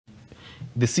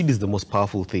the seed is the most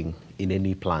powerful thing in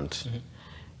any plant.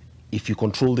 If you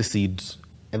control the seed,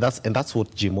 and that's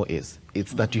what GMO is.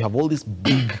 It's that you have all these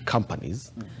big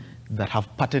companies that have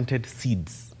patented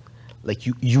seeds. Like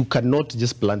you cannot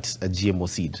just plant a GMO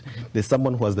seed. There's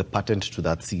someone who has the patent to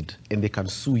that seed, and they can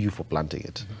sue you for planting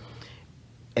it.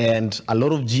 And a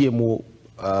lot of GMO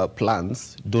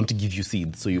plants don't give you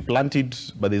seed. So you plant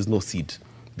it, but there's no seed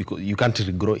because you can't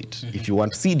regrow it. If you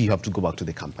want seed, you have to go back to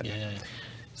the company.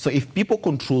 So if people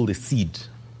control the seed,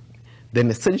 then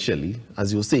essentially,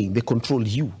 as you're saying, they control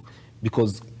you,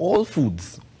 because all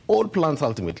foods, all plants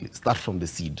ultimately start from the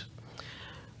seed.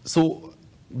 So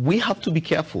we have to be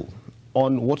careful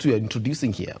on what we are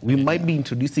introducing here. We might be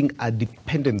introducing a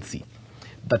dependency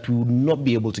that we will not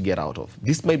be able to get out of.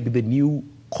 This might be the new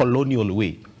colonial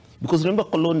way. Because remember,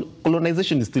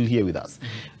 colonization is still here with us.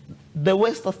 The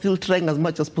West are still trying as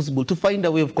much as possible to find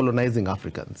a way of colonizing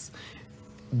Africans.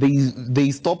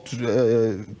 They stopped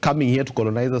coming here to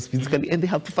colonize us physically, and they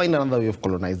have to find another way of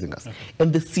colonizing us.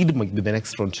 And the seed might be the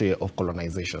next frontier of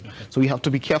colonization. So we have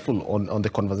to be careful on the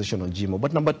conversation on GMO.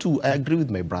 But number two, I agree with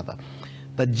my brother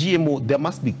that GMO, there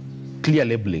must be clear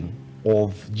labeling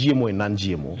of GMO and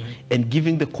non-GMO, and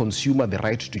giving the consumer the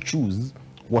right to choose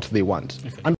what they want.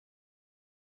 And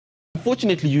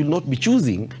unfortunately, you'll not be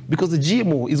choosing because the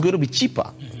GMO is going to be cheaper.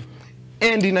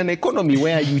 And in an economy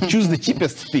where you choose the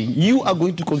cheapest thing, you are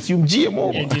going to consume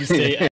GMO.